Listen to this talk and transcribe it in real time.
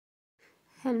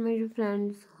Hello my dear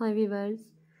friends, hi viewers,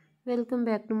 welcome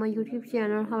back to my YouTube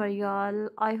channel. How are you all?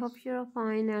 I hope you're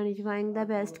fine and enjoying the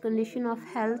best condition of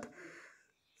health.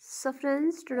 So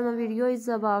friends, today my video is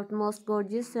about most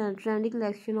gorgeous and trendy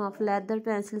collection of leather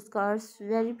pencil skirts.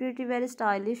 Very pretty, very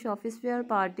stylish office wear,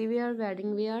 party wear,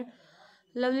 wedding wear.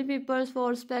 Lovely people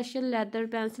for special leather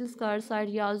pencil skirts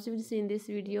ideas you will see in this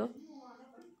video.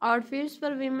 Outfits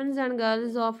for women and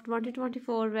girls of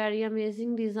 2024. Very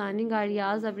amazing designing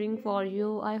ideas I bring for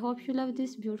you. I hope you love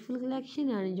this beautiful collection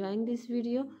and enjoying this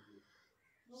video.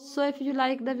 So if you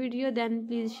like the video, then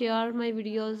please share my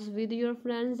videos with your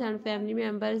friends and family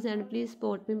members, and please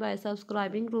support me by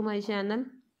subscribing to my channel.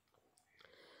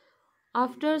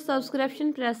 After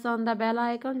subscription, press on the bell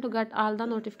icon to get all the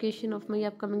notification of my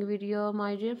upcoming video.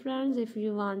 My dear friends, if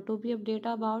you want to be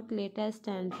updated about latest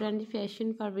and trendy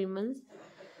fashion for women,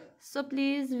 so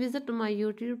please visit my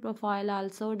YouTube profile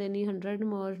also. Any 100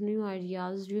 more new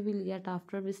ideas you will get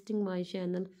after visiting my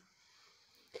channel.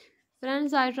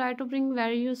 Friends, I try to bring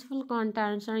very useful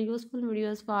contents and useful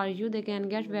videos for you. They can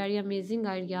get very amazing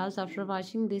ideas after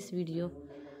watching this video.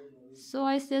 So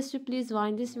I suggest you please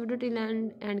watch this video till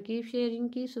end and keep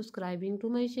sharing, keep subscribing to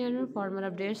my channel for more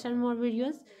updates and more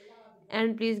videos.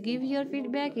 And please give your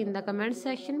feedback in the comment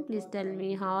section. Please tell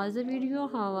me how was the video,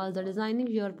 how was the designing.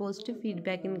 Your positive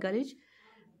feedback encourage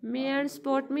me and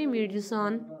support me. Meet you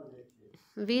soon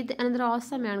with another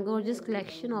awesome and gorgeous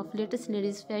collection of latest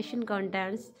ladies fashion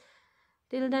contents.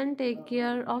 Till then, take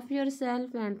care of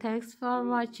yourself and thanks for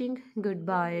watching.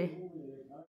 Goodbye.